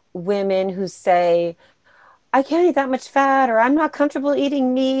address women who say, I can't eat that much fat, or I'm not comfortable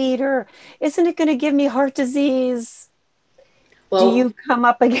eating meat, or isn't it going to give me heart disease? Well, do you come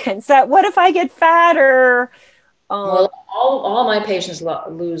up against that? What if I get fatter? Well, all my patients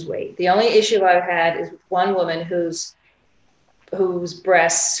lose weight. The only issue I've had is with one woman whose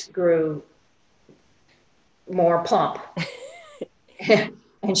breasts grew more plump. And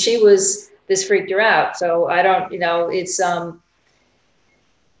this freaked her out. So I don't, it's, I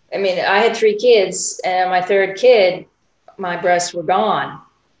had 3 kids, and my third kid, my breasts were gone.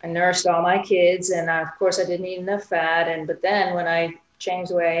 I nursed all my kids, and of course I didn't eat enough fat. But then when I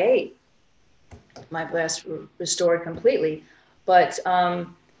changed the way I ate, my breasts were restored completely. But, and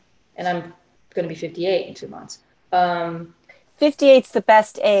I'm going to be 58 in 2 months. 58's the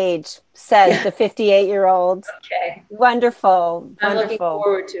best age, said the 58-year-old. Okay. Wonderful. I'm looking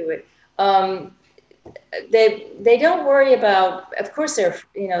forward to it. They don't worry about, of course they've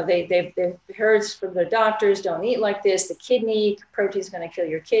heard from their doctors, don't eat like this. The kidney protein is going to kill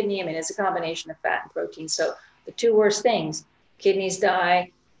your kidney. It's a combination of fat and protein. So the 2 worst things, kidneys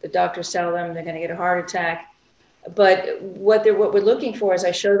die, the doctors tell them they're going to get a heart attack. But what we're looking for is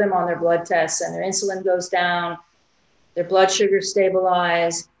I show them on their blood tests, and their insulin goes down, their blood sugar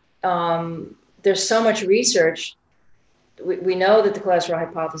stabilize. There's so much research. We know that the cholesterol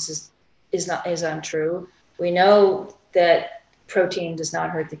hypothesis is untrue. We know that protein does not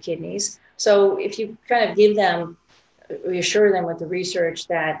hurt the kidneys. So if you kind of reassure them with the research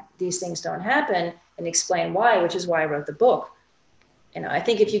that these things don't happen and explain why, which is why I wrote the book. I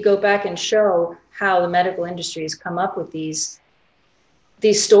think if you go back and show how the medical industry has come up with these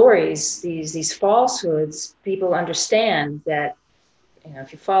stories, these falsehoods, people understand that,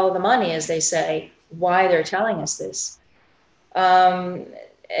 if you follow the money, as they say, why they're telling us this.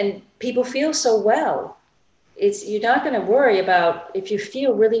 And people feel so well. You're not going to worry about if you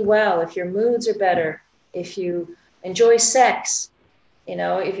feel really well, if your moods are better, if you enjoy sex,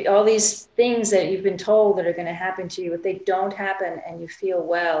 if all these things that you've been told that are going to happen to you, if they don't happen and you feel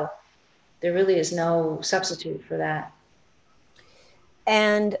well, there really is no substitute for that.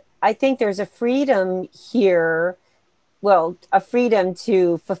 And I think there's a freedom here, well, a freedom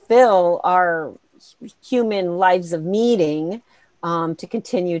to fulfill our human lives of meaning, to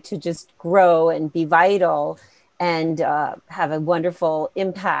continue to just grow and be vital and have a wonderful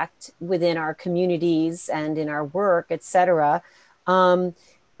impact within our communities and in our work, etc. Um,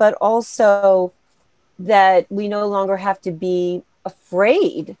 but also that we no longer have to be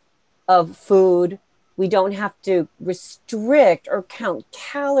afraid of food. We don't have to restrict or count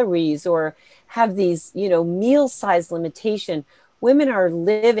calories or have these, meal size limitation. Women are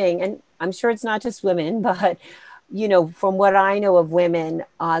living, and I'm sure it's not just women, but from what I know of women,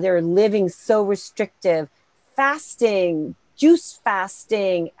 they're living so restrictive. Fasting, juice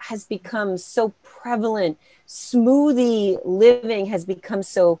fasting has become so prevalent. Smoothie living has become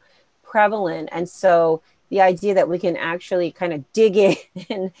so prevalent. And so the idea that we can actually kind of dig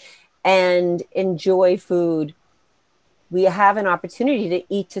in and enjoy food, we have an opportunity to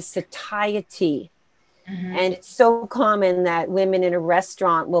eat to satiety. Mm-hmm. And it's so common that women in a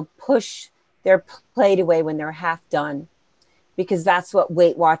restaurant will push their plate away when they're half done, because that's what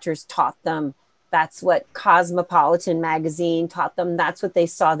Weight Watchers taught them. That's what Cosmopolitan magazine taught them. That's what they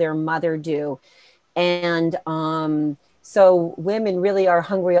saw their mother do. And so women really are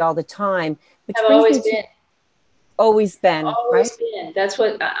hungry all the time. Which have always been. Always been. Always right? been. That's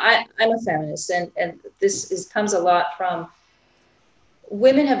what I'm a feminist. And this comes a lot from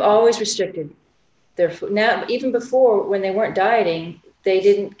women have always restricted their food. Now, even before, when they weren't dieting, they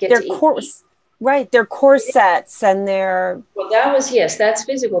didn't get to eat. Right, their corsets and their... Well, that was, yes, that's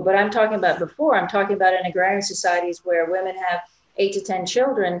physical. But I'm talking about before. I'm talking about in agrarian societies where women have 8 to 10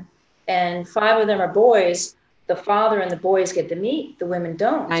 children and 5 of them are boys. The father and the boys get the meat. The women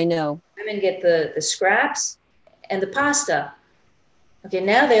don't. I know. Women get the scraps and the pasta. Okay,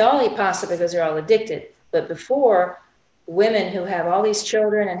 now they all eat pasta because they're all addicted. But before, women who have all these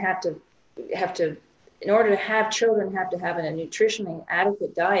children and have to, in order to have children, have to have a nutritionally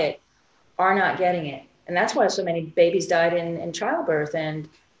adequate diet, are not getting it. And that's why so many babies died in childbirth and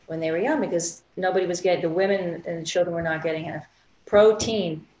when they were young, because nobody was getting, the women and the children were not getting enough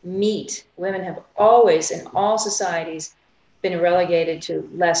protein, meat. Women have always, in all societies, been relegated to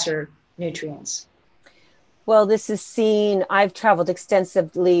lesser nutrients. Well, this is seen, I've traveled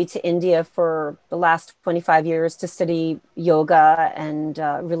extensively to India for the last 25 years to study yoga and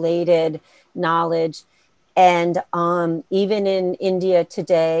related knowledge. And even in India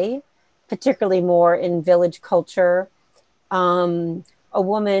today, particularly more in village culture, a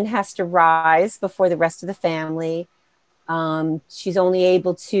woman has to rise before the rest of the family. She's only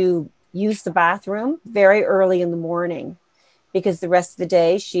able to use the bathroom very early in the morning, because the rest of the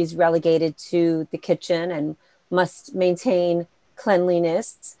day she's relegated to the kitchen and must maintain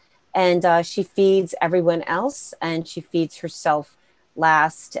cleanliness. And she feeds everyone else and she feeds herself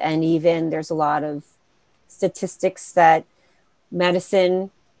last. And even there's a lot of statistics that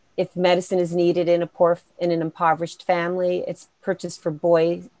if medicine is needed in an impoverished family, it's purchased for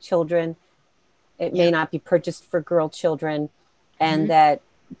boy children. It may not be purchased for girl children, and that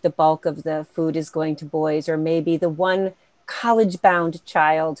the bulk of the food is going to boys, or maybe the one college-bound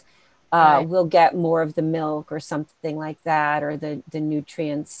child will get more of the milk or something like that, or the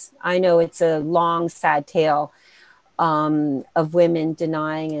nutrients. I know it's a long, sad tale of women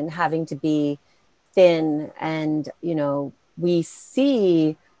denying and having to be thin. And, we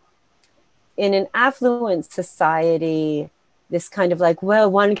see in an affluent society, this kind of like, well,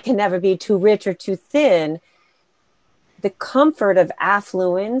 one can never be too rich or too thin. The comfort of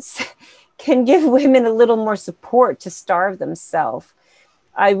affluence can give women a little more support to starve themselves.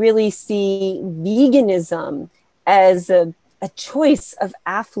 I really see veganism as a choice of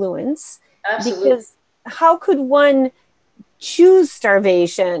affluence. Absolutely. Because how could one choose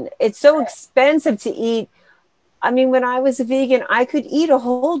starvation? It's so expensive to eat. I mean, when I was a vegan, I could eat a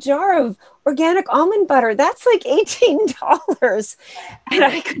whole jar of organic almond butter. That's like $18. And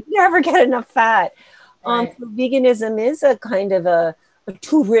I could never get enough fat. So veganism is a kind of a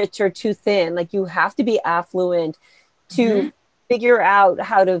too rich or too thin. Like, you have to be affluent to figure out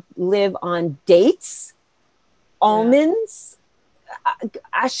how to live on dates, almonds,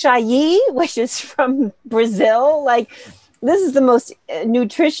 acai, which is from Brazil. Like, this is the most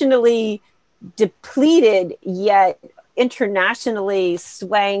nutritionally depleted yet internationally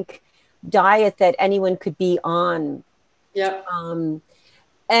swank diet that anyone could be on. Yeah.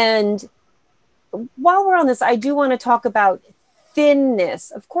 And while we're on this, I do want to talk about thinness.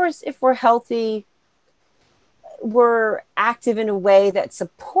 Of course, if we're healthy, we're active in a way that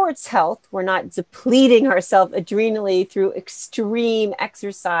supports health. We're not depleting ourselves adrenally through extreme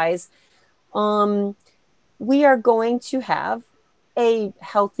exercise. We are going to have a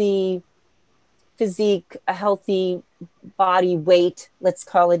healthy physique, a healthy body weight, let's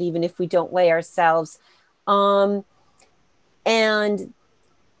call it, even if we don't weigh ourselves. And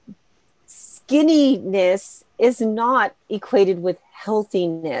skinniness is not equated with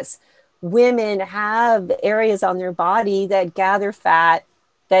healthiness. Women have areas on their body that gather fat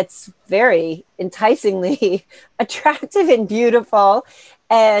that's very enticingly attractive and beautiful,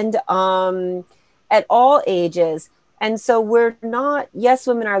 and at all ages. And so we're not, yes,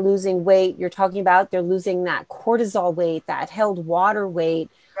 women are losing weight. You're talking about they're losing that cortisol weight, that held water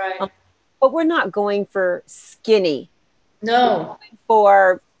weight. Right. But we're not going for skinny. No.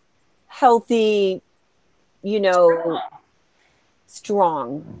 For healthy,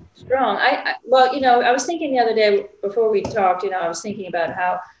 strong. Well, I was thinking the other day before we talked, I was thinking about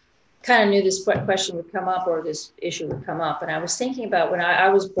how kind of knew this question would come up or this issue would come up. And I was thinking about when I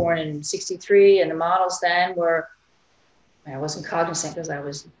was born in 63 and the models then were, I wasn't cognizant because I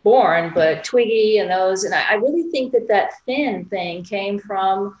was born, but Twiggy and those. And I really think that thin thing came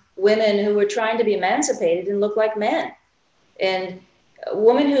from women who were trying to be emancipated and look like men. And a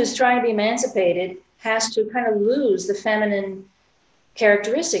woman who's trying to be emancipated has to kind of lose the feminine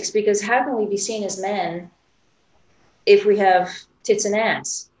characteristics, because how can we be seen as men if we have tits and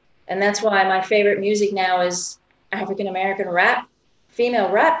ass? And that's why my favorite music now is African-American rap,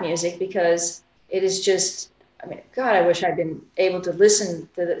 female rap music, because it is just, God, I wish I'd been able to listen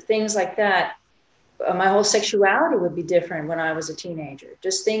to things like that. My whole sexuality would be different when I was a teenager.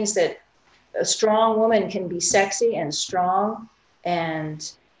 Just things that a strong woman can be sexy and strong, and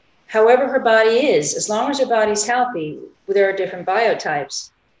however her body is, as long as her body's healthy. There are different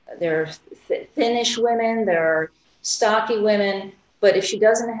biotypes. There are thinnish women, there are stocky women, but if she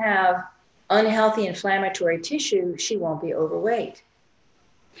doesn't have unhealthy inflammatory tissue, she won't be overweight.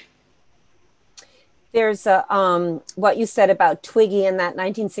 There's what you said about Twiggy in that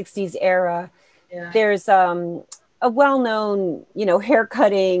 1960s era. Yeah. There's a well-known,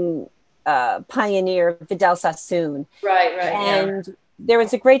 haircutting pioneer, Vidal Sassoon. Right. And there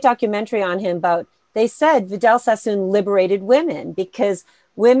was a great documentary on him about, they said Vidal Sassoon liberated women, because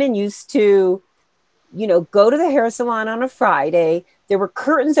women used to, go to the hair salon on a Friday. There were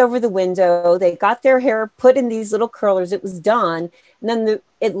curtains over the window. They got their hair put in these little curlers. It was done. And then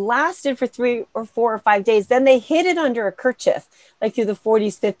it lasted for 3 or 4 or 5 days. Then they hid it under a kerchief, like through the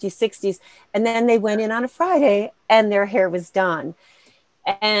 40s, 50s, 60s. And then they went in on a Friday and their hair was done.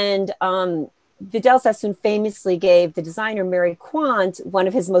 And Vidal Sassoon famously gave the designer Mary Quant one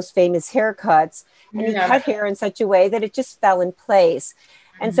of his most famous haircuts. And he cut hair in such a way that it just fell in place.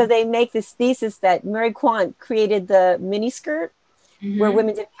 And so they make this thesis that Mary Quant created the miniskirt, where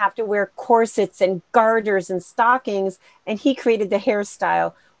women didn't have to wear corsets and garters and stockings. And he created the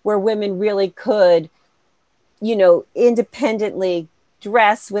hairstyle where women really could, independently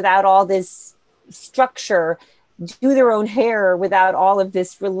dress without all this structure, do their own hair without all of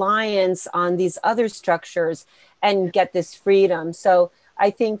this reliance on these other structures, and get this freedom. So I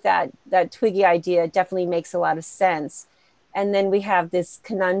think that Twiggy idea definitely makes a lot of sense. And then we have this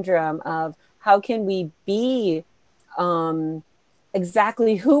conundrum of how can we be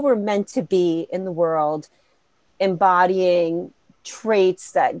exactly who we're meant to be in the world, embodying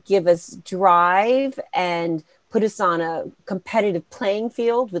traits that give us drive and put us on a competitive playing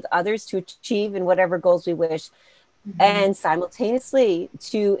field with others to achieve in whatever goals we wish, and simultaneously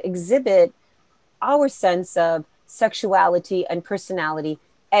to exhibit our sense of sexuality and personality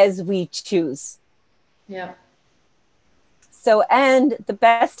as we choose. Yeah. So, and the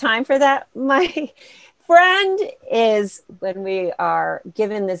best time for that, my friend, is when we are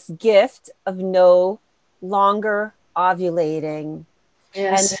given this gift of no longer ovulating.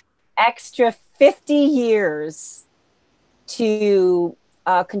 Yes. And extra 50 years to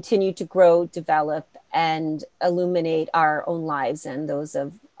continue to grow, develop, and illuminate our own lives and those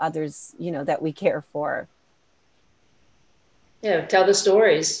of others, that we care for. Yeah, tell the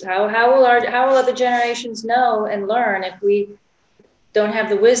stories. How will other generations know and learn if we don't have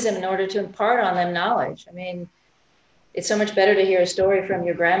the wisdom in order to impart on them knowledge? I mean, it's so much better to hear a story from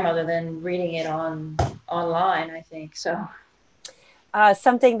your grandmother than reading it online, I think. So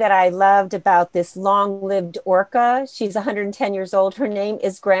something that I loved about this long-lived orca, she's 110 years old. Her name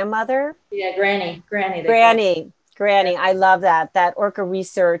is Grandmother. Yeah, Granny. Granny. I love that. That orca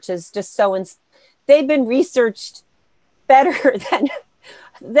research is just so, they've been researched better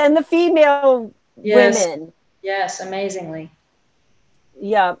than the female women. Yes, amazingly.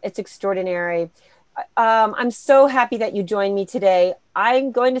 Yeah, it's extraordinary. I'm so happy that you joined me today.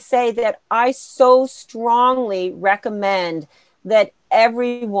 I'm going to say that I so strongly recommend that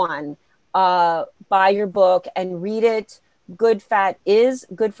everyone buy your book and read it good fat is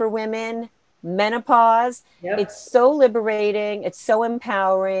good for women, menopause. Yep. It's so liberating. It's so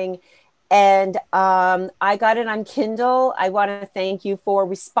empowering. And I got it on Kindle. I want to thank you for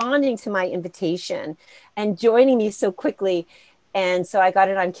responding to my invitation and joining me so quickly. And so I got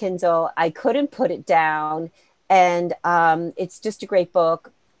it on Kindle. I couldn't put it down. And it's just a great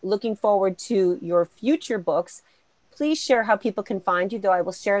book. Looking forward to your future books. Please share how people can find you, though I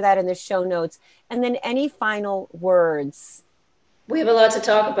will share that in the show notes. And then any final words? We have a lot to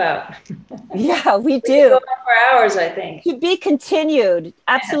talk about. Yeah, we do. We can go on for hours, I think. To be continued.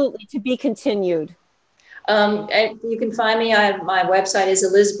 Absolutely, to be continued. And you can find me on my website is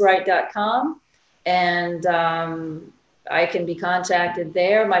elizbright.com, and I can be contacted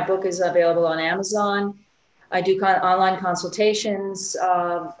there. My book is available on Amazon. I do online consultations,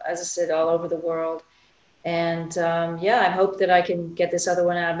 as I said, all over the world. And I hope that I can get this other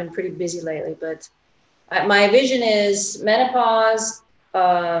one out. I've been pretty busy lately, but my vision is menopause,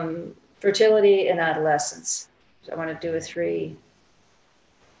 fertility, and adolescence. So I want to do a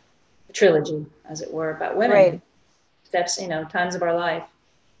trilogy, as it were, about women. Right. Steps, times of our life.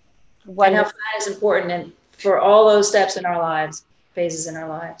 Wonderful. And how fat is important for all those steps in our lives, phases in our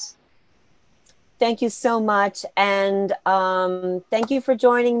lives. Thank you so much. And thank you for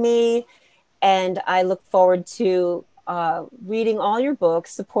joining me. And I look forward to reading all your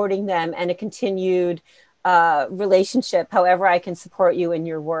books, supporting them, and a continued relationship, however I can support you in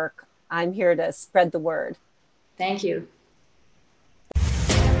your work. I'm here to spread the word. Thank you.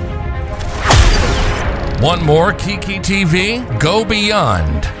 Want more Kiki TV? Go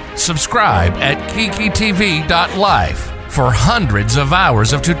beyond. Subscribe at kikitv.life for hundreds of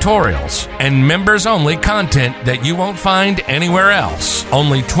hours of tutorials and members-only content that you won't find anywhere else.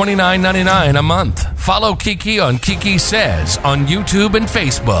 Only $29.99 a month. Follow Kiki on Kiki Says on YouTube and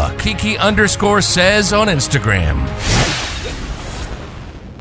Facebook. Kiki_Says on Instagram.